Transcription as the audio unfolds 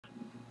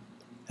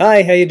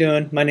Hi, how you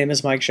doing? My name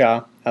is Mike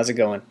Shaw. How's it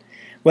going?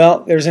 Well,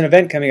 there's an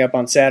event coming up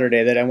on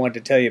Saturday that I wanted to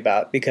tell you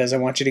about because I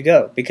want you to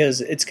go,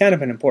 because it's kind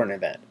of an important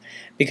event.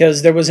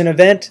 Because there was an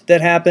event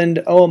that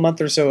happened, a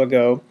month or so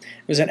ago.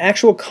 It was an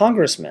actual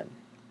congressman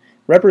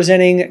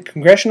representing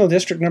Congressional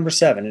District Number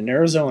 7 in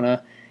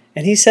Arizona,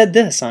 and he said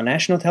this on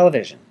national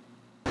television.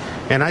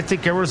 And I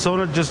think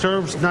Arizona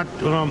deserves not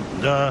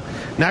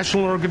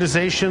national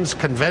organizations,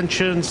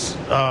 conventions,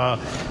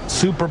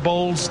 Super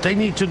Bowls. They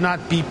need to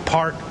not be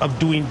part of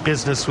doing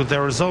business with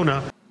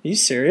Arizona. Are you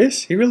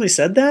serious? He really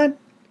said that?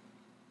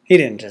 He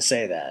didn't just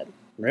say that.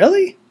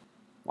 Really?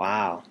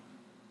 Wow.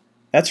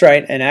 That's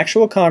right, an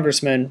actual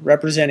congressman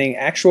representing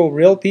actual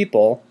real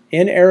people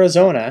in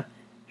Arizona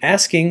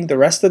asking the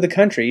rest of the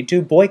country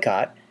to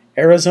boycott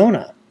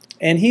Arizona.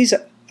 And he's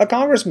a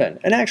congressman,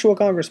 an actual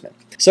congressman.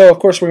 So, of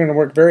course, we're going to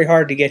work very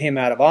hard to get him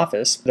out of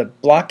office. The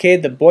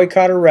Blockade the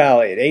Boycotter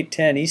Rally at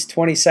 810 East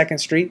 22nd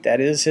Street, that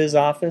is his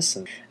office.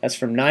 And that's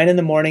from 9 in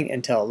the morning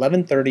until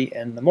 11:30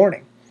 in the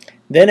morning.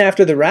 Then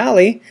after the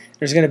rally,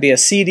 there's going to be a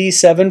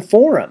CD7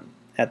 forum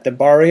at the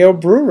Barrio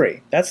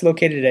Brewery. That's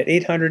located at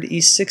 800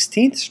 East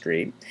 16th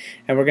Street.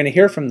 And we're going to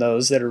hear from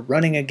those that are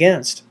running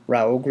against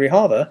Raul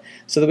Grijalva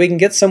so that we can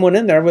get someone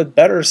in there with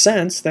better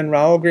sense than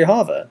Raul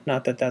Grijalva.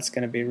 Not that that's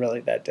going to be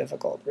really that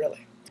difficult,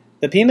 really.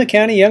 The Pima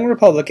County Young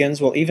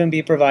Republicans will even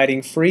be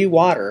providing free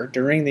water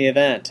during the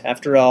event.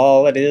 After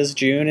all, it is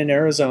June in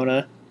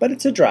Arizona, but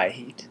it's a dry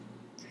heat.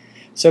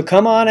 So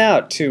come on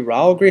out to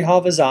Raul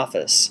Grijalva's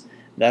office.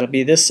 That'll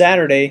be this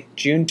Saturday,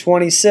 June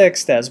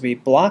 26th, as we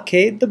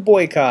blockade the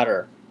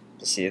boycotter.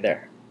 We'll see you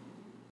there.